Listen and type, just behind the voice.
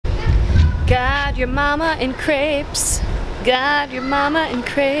Got your mama in crepes. Got your mama in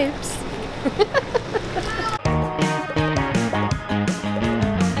crepes.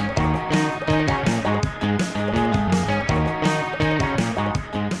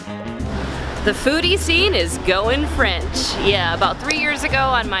 The foodie scene is going French. Yeah, about 3 years ago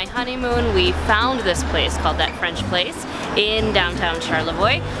on my honeymoon, we found this place called That French Place in downtown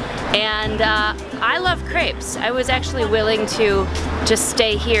Charlevoix. And I love crepes. I was actually willing to just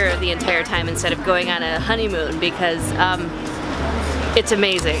stay here the entire time instead of going on a honeymoon because it's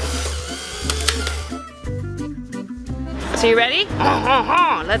amazing. So you ready?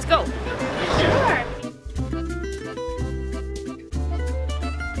 Let's go. Sure.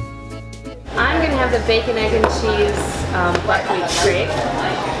 I'm gonna have the bacon, egg, and cheese buckwheat crepe.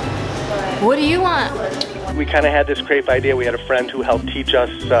 What do you want? We kind of had this crepe idea. We had a friend who helped teach us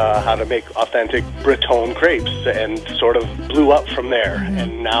how to make authentic Breton crepes and sort of blew up from there.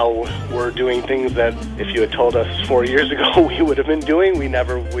 And now we're doing things that if you had told us 4 years ago we would have been doing, we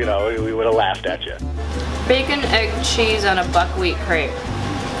never, we would have laughed at you. Bacon, egg, cheese on a buckwheat crepe.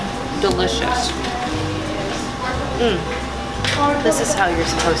 Delicious. This is how you're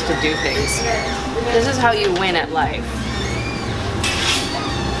supposed to do things. This is how you win at life.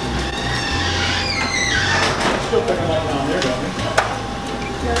 Oh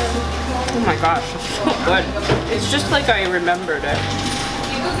my gosh, it's so good. It's just like I remembered it.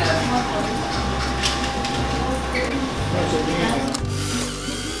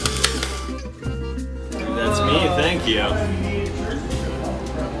 That's me, thank you.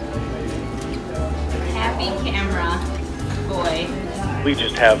 Happy camera, boy. We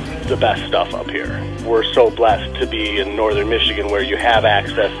just have the best stuff up here. We're so blessed to be in northern Michigan where you have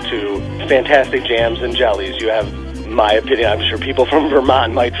access to fantastic jams and jellies. You have, in my opinion, I'm sure people from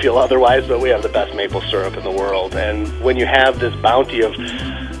Vermont might feel otherwise, but we have the best maple syrup in the world. And when you have this bounty of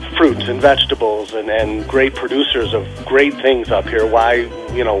fruits and vegetables and great producers of great things up here, why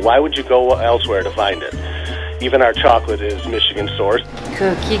would you go elsewhere to find it? Even our chocolate is Michigan sourced.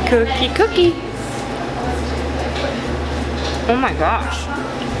 Cookie, cookie, cookie. Oh my gosh.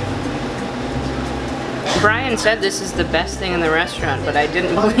 Brian said this is the best thing in the restaurant, but I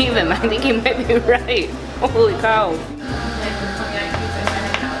didn't believe him. I think he might be right. Holy cow.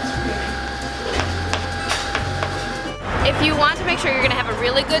 If you want to make sure you're gonna have a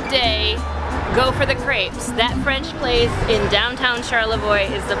really good day, go for the crepes. That French Place in downtown Charlevoix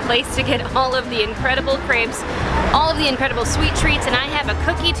is the place to get all of the incredible crepes, all of the incredible sweet treats, and I have a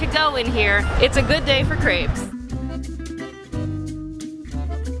cookie to go in here. It's a good day for crepes.